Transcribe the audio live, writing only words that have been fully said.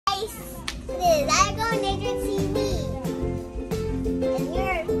is abigail'sTv. And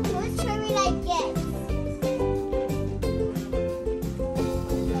you're who's turning like this?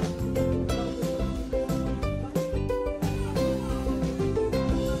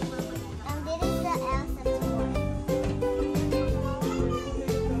 This is the Elsa toy.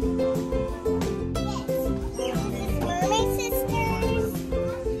 Yes. This is Mermaid Sisters.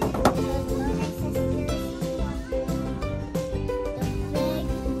 Mermaid Sisters.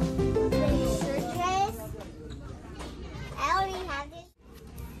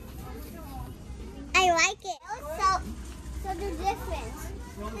 I like it. So the difference.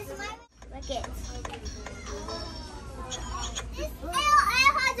 This is my look it. This LL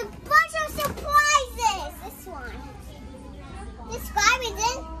has a bunch of surprises. This one. Describe it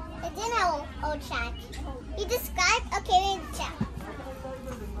didn't have old chat. You describe okay in chat.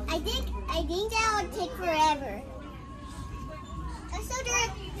 I think that will take forever. So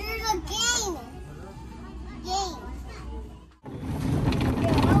there's a game.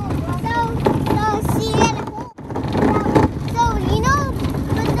 So see at home. So you know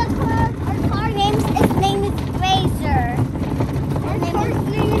what our car names? Its name is Razor. And his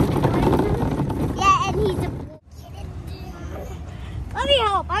name is yeah, and he's a let me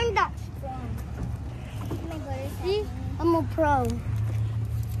help. I'm not strong. See? I'm a pro.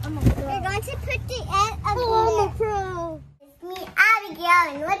 We're going to put the end of I'm a pro. It's me, Abigail,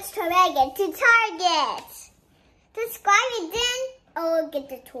 and let's try to get to Target. Describe it then. Oh, get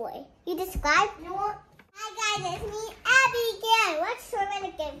the toy. You describe? No. Hi guys, it's me, Abigail. Let's try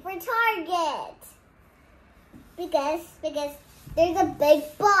to get for Target. Because there's a big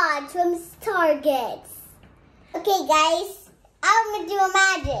box from Target. Okay guys, I'm gonna do a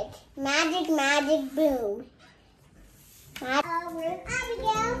magic. Magic, boom. Where's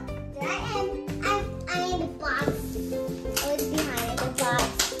Abigail? There I am. I'm in the box. I was behind the box.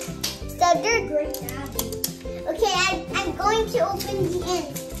 So they're great now. Okay, I'm going to open the end.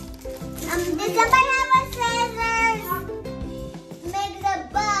 Does somebody have a scissors? Make the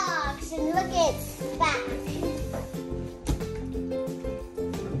box and look at back.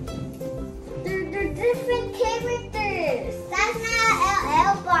 They're different characters. That's not an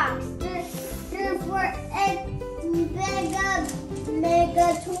LL box. They're for mega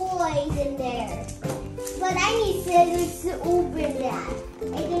toys in there. But I need scissors to open that.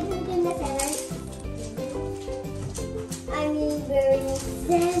 I can put in the center. I need very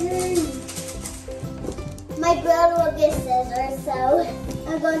scissors. My brother will get scissors, so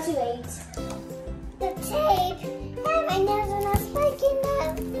I'm going to wait. The tape. Yeah, my nails are not spiking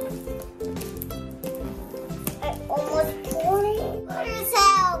up. I almost tore it. Brother's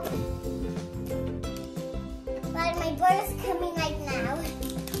help. But my brother's coming right now.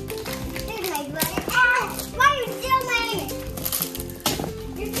 There's my brother. Ah! Why are you still my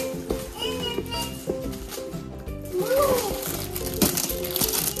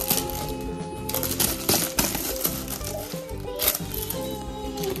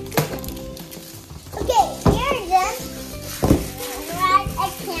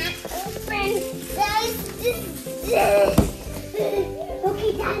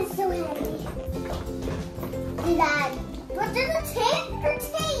okay, that is so heavy. Dad, what does the tape or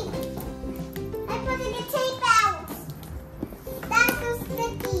tape? I'm putting the tape out. That's so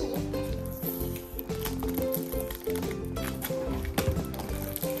sticky.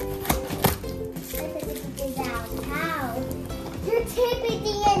 I'm putting it out. How? You're taping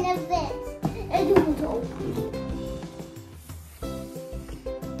the end of it. I don't know.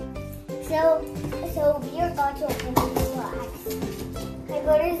 So you're going to open the box. My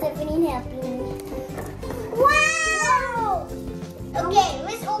brother's opening helping me. Wow! Okay,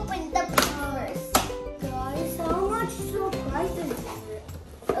 let's open the first. Guys, how much surprises?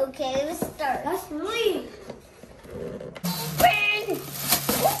 Okay, let's start. That's really open!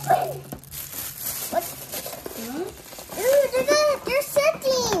 What? Ooh, they're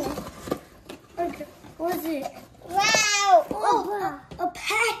setting. Okay, what is it? Wow! Oh, wow. A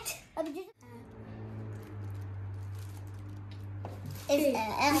pet.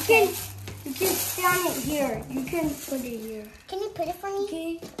 You can stand it here. You can put it here. Can you put it for me?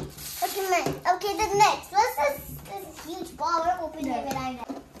 Okay. Okay, the next. This huge ball. We're opening it right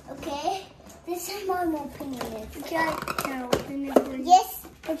now. Okay. This time I'm opening it. Okay, I can open it for you. Yes.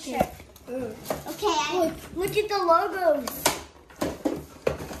 Okay. Sure. Okay. Look at the logos.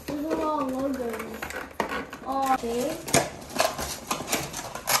 There's a lot of logos. Okay.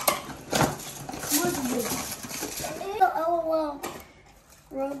 What's this? The LOL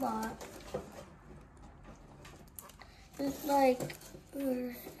robot. It's like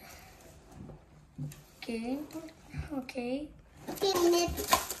okay.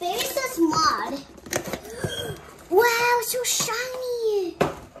 Very so small.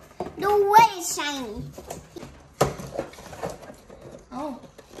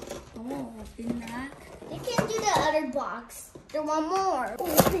 box. There's one more. Oh,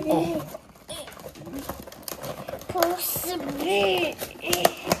 that's big.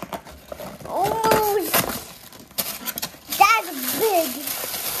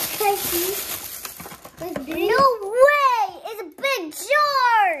 No way! It's a big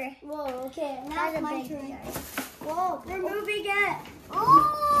jar! Whoa, okay. Now it's my turn. Whoa, we're moving it.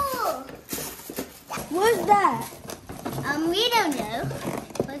 Oh! What's that? We don't know.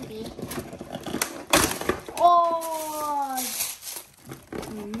 Could be. Oh!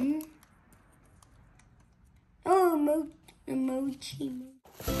 Oh, emoji.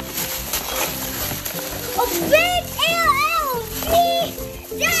 A big LLC!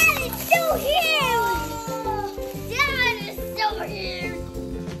 That is so huge! That is so huge!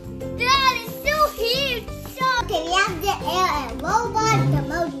 That is so huge! Okay, we have the LL robot, the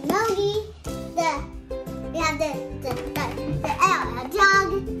emoji, we have the LL dog,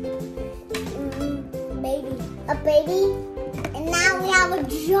 a baby, and now we have a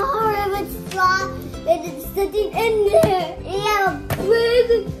jar of a straw that is sitting in there. We have a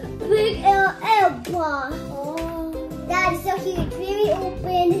big LL ball. Oh, that is so huge. Really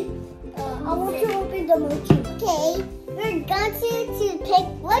open. I want to open the mochi. Okay, we're going to pick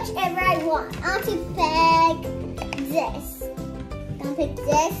whichever I want. I want to pick this. I'm going to pick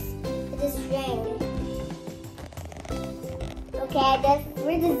this with the string. Okay, that's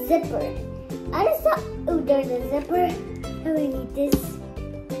for the zipper. I just thought, oh, there's a zipper. I really need this.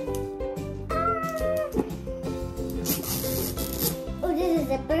 Oh, there's a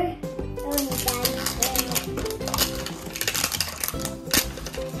zipper. I don't need that.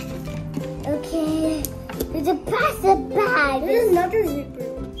 Okay, there's a plastic bag. There's another zipper.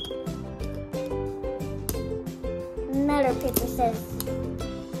 Another paper scissors.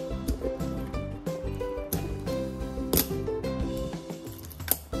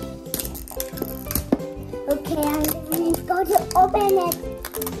 Okay, I'm going to open it.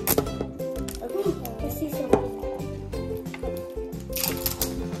 Okay, Let's see something.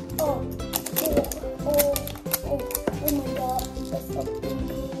 Oh my god, that's something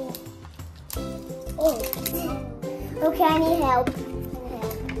cool. Oh. Okay, I need help.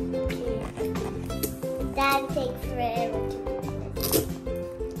 That takes forever.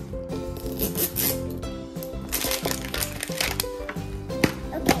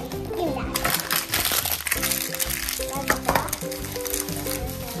 Okay, give me that.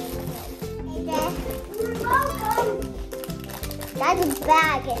 That's a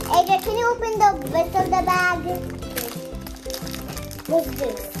bag. Adrian, can you open the rest of the bag? What's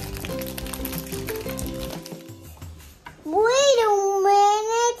this? Wait a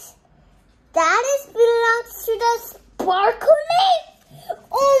minute. That belongs to the sparkly?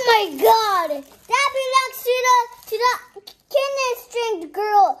 Oh my god. That belongs to the kidney string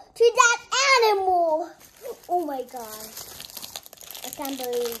girl. To that animal. Oh my god. I can't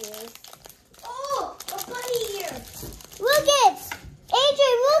believe this. Oh, a bunny here. Look it! AJ,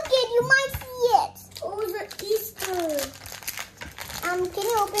 look it! You might see it! Oh, the Easter. Can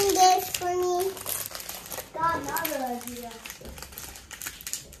you open this for me? Got another idea.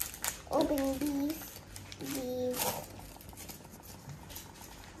 Open these.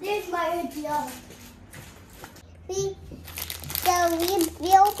 There's my idea. See? So we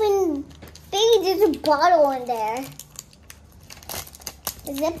open, maybe there's a bottle in there.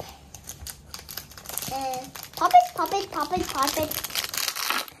 Zip. Pop it.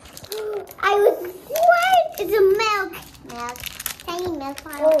 I was right. It's a milk. Tiny milk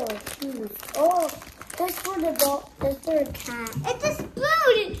bottle. Oh, geez. Oh, that's for the dog. That's for the cat. It's a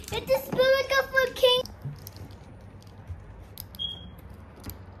spoon. It's a spoon like a for king.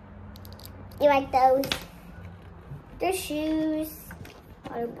 You like those? They're shoes.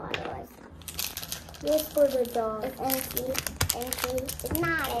 Water bottle. That's for the dog. It's empty. It's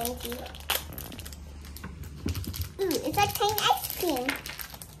not empty. Ooh, it's like tiny ice cream.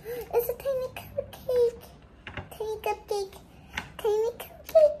 It's a tiny cupcake.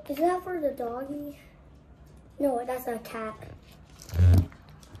 Is that for the doggy? No, that's a cat.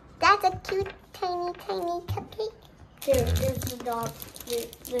 That's a cute, tiny cupcake. There's the dog.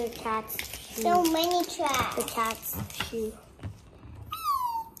 The cat's shoe. So many tracks. The cat's shoe.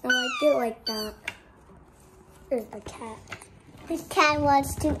 I like it like that. There's the cat. The cat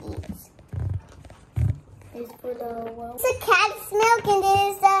wants to eat. It's for the well. It's a cat's milk and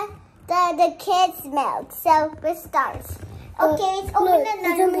there's the kid's milk. So let's start. Okay, let's open another one.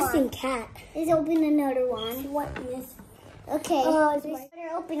 There's a missing cat. Let's open another one. What is? Okay. Let's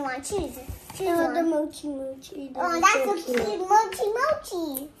open one. Choose the one. mochi. Oh, that's so cute.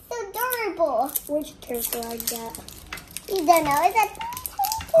 Mochi. So adorable. Which character I got? You don't know. It's a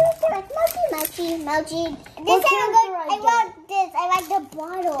Mochi. This time I wrote this. I like the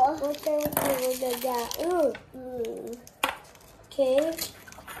bottle. Okay.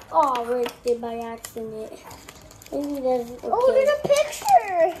 Oh, I ripped it by accident. Maybe there's. Okay. Oh, there's a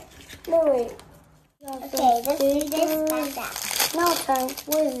picture. No, wait. Okay, let's do this, that. Now time.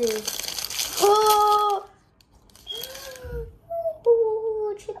 What is this? Oh!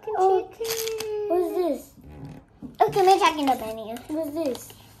 Ooh, chicken. What is this? Okay, maybe I can open it. What is this?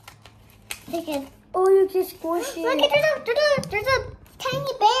 Chicken. Oh, you can squish it. Look, there's a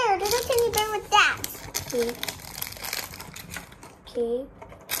tiny bear. There's a tiny bear with that. Okay.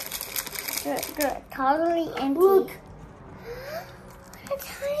 Good. Totally empty. Look. It's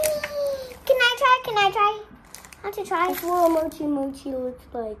tiny. Can I try? I want to try. That's what a mochi looks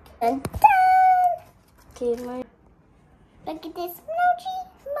like. Dun, dun. Okay, my. Look at this.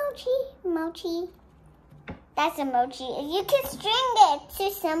 Mochi. That's a mochi. You can string it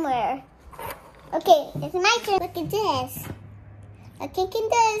to somewhere. Okay, it's my turn. Look at this. Look at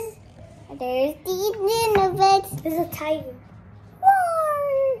this. There's the end of it. There's a tiger.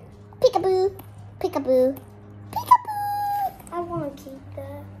 Roar. Peekaboo. I want to keep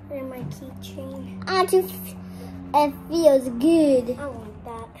that in my keychain. It feels good. I want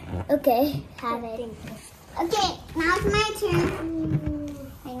that. Okay, have it. Okay, now it's my turn.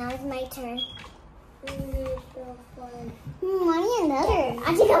 Okay, now it's my turn. So fun. I need another. I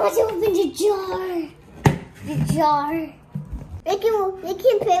think I want to open the jar. The jar. We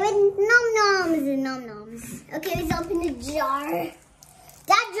can play with nom-noms. Okay, let's open the jar.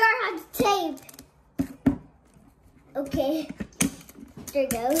 That jar has tape. Okay. There you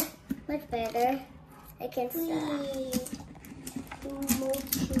go. Much better. I can stop.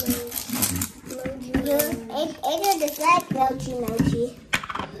 It just like mochi.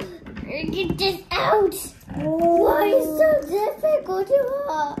 Get this out. Why is it so difficult to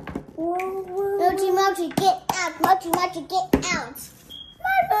Mochi, get out. Mochi, get out.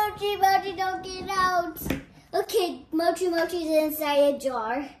 My Mochi, don't get out. Okay, Mochi's inside a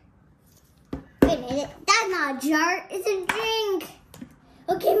jar. Wait a minute, that's not a jar, it's a drink.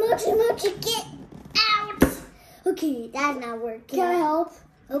 Okay, Mochi, get out. Okay, that's not working. Can I help?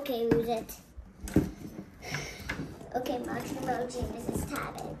 Okay, lose it. Okay, Mochi, this is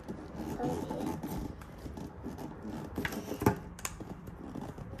Tabit. Okay.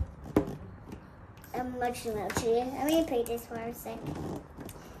 Mochi. Let me play this for a second.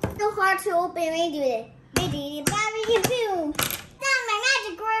 So hard to open. Let me do it. Boom. That's my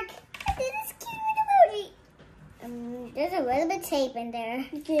magic work. This is cute emoji. There's a little bit of tape in there.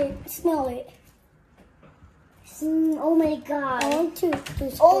 Okay, smell it. Oh my god. I want to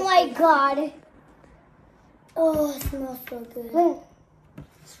Oh my god. Oh, it smells so good.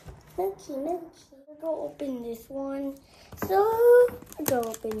 Mochi. We'll go open this one. So, I'll go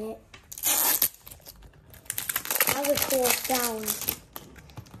open it. I would cool it down.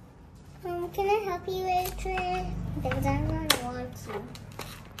 Can I help you with it? Because I really want to.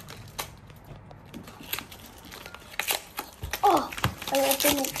 Oh, I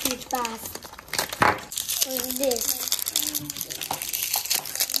opened it too fast. What is this?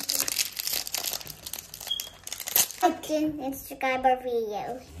 It's subscriber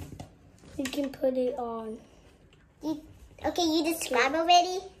video. You can put it on. Okay, you subscribe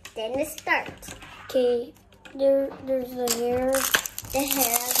already? Then let's start. Okay, there's the hair. The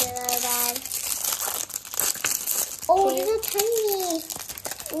hair of the little dog. Oh, Okay. there's a tiny.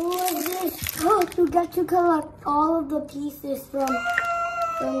 What is this? Oh, you got to collect all of the pieces from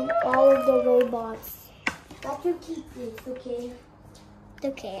all of the robots. Got to keep this, okay?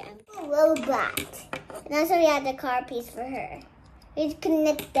 Okay, I'm a robot. And also we have the car piece for her. We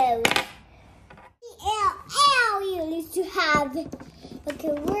connect those. Ow, you used to have. Okay,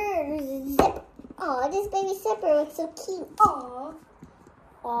 where's the zip? Oh, this baby zipper looks so cute. Aww.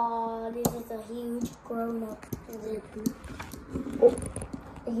 Aw, this is a huge grown-up zipper. Oh,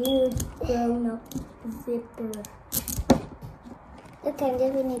 a huge grown-up zipper. Okay, I'm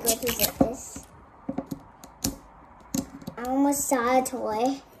just gonna go to zip this. I almost saw a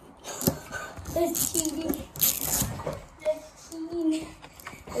toy. That's cheating. That's cheating.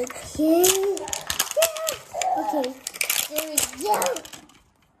 Okay. Yeah. Okay. There we go.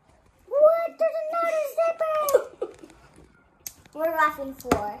 What? There's another zipper. We're laughing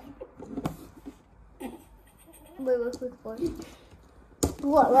for. We're laughing for.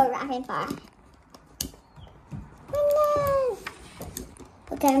 What we're laughing for? Oh,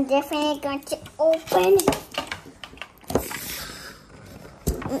 no. Okay, I'm definitely going to open.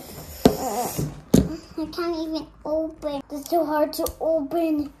 I can't even open. It's too hard to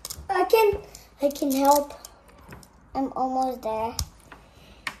open. I can help. I'm almost there.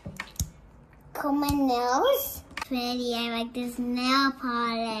 curl my nails. Pretty, I like this nail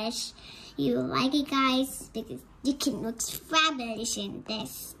polish. You like it, guys? Because you can look fabulous in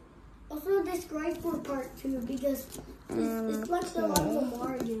this. Also, describe for part 2 because it's like the one from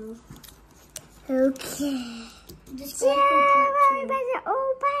Mario. Okay. Describe for part 2. If you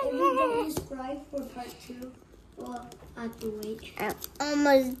Open don't describe for part 2, well, I have to wait. I'm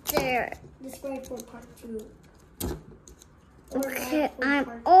almost there. Describe for part 2. Okay,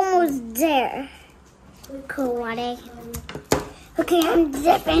 I'm almost there. Cool, Waddy. Okay, I'm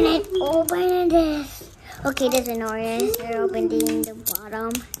zipping it open this. Okay, there's an orange. They're opening the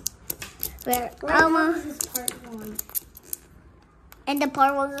bottom. We're almost. This is part 1. And the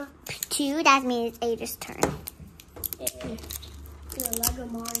part was 2. That means it's Ada's turn. Lego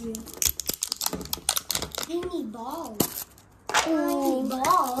Mario. Tiny ball. Ooh. Tiny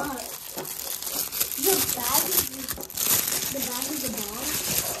ball. The bag is the ball.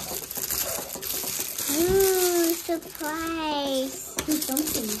 Ooh, surprise. Do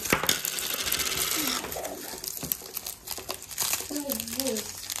something. Like this.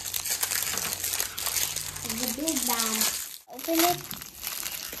 The big bag. Open it.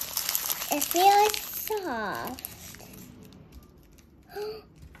 It feels soft.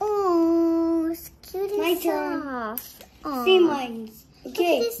 Oh, it's cute and My turn. soft. Aw. See mines. Look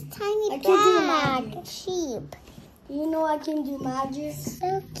Okay. at this tiny I can do bag. magic. Cheap. You know I can do magic.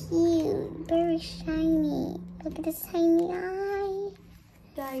 So cute. Very shiny. Look at this tiny eye.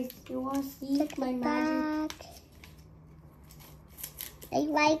 Guys, you want to see Look my at the magic? back. I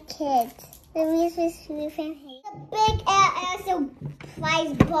like it. The music is really fancy. The big also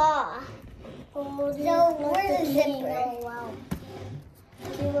flies ball. Oh, So where's the zipper? Oh, wow.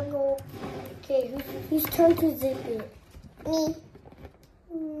 Okay, we'll go. Okay, whose turn to zip it? Me.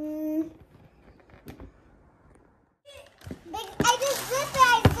 I just zip it.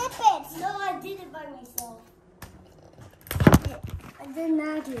 I zip it. No, I did it by myself. I did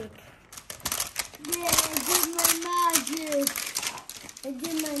magic. Yeah, I did my magic. I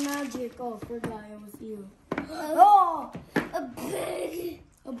did my magic. Oh, forgot it was you. Oh, a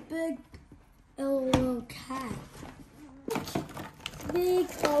big LOL cat. Big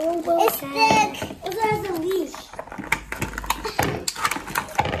LOL It's cat. big. It has a leash.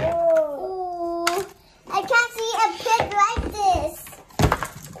 Oh, I can't see a pig like this.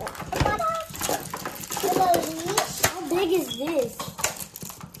 What a leash. How big is this?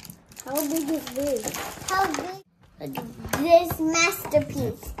 How big is this? How big is this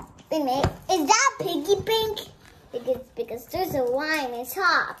masterpiece? Wait a minute. Is that piggy pink? Because there's a line on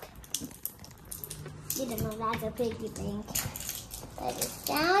top. You don't know that's a piggy pink. But it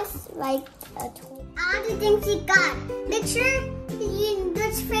sounds like a toy. All the things you got. Make sure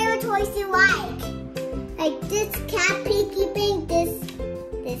which favorite toys you like. Like this cat piggy pink, this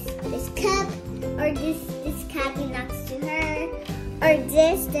cup, or this cat belongs to her, or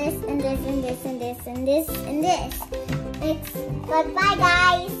this, and this, and this, and this, and this, and this. Thanks. Goodbye,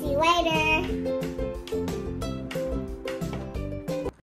 guys. See you later.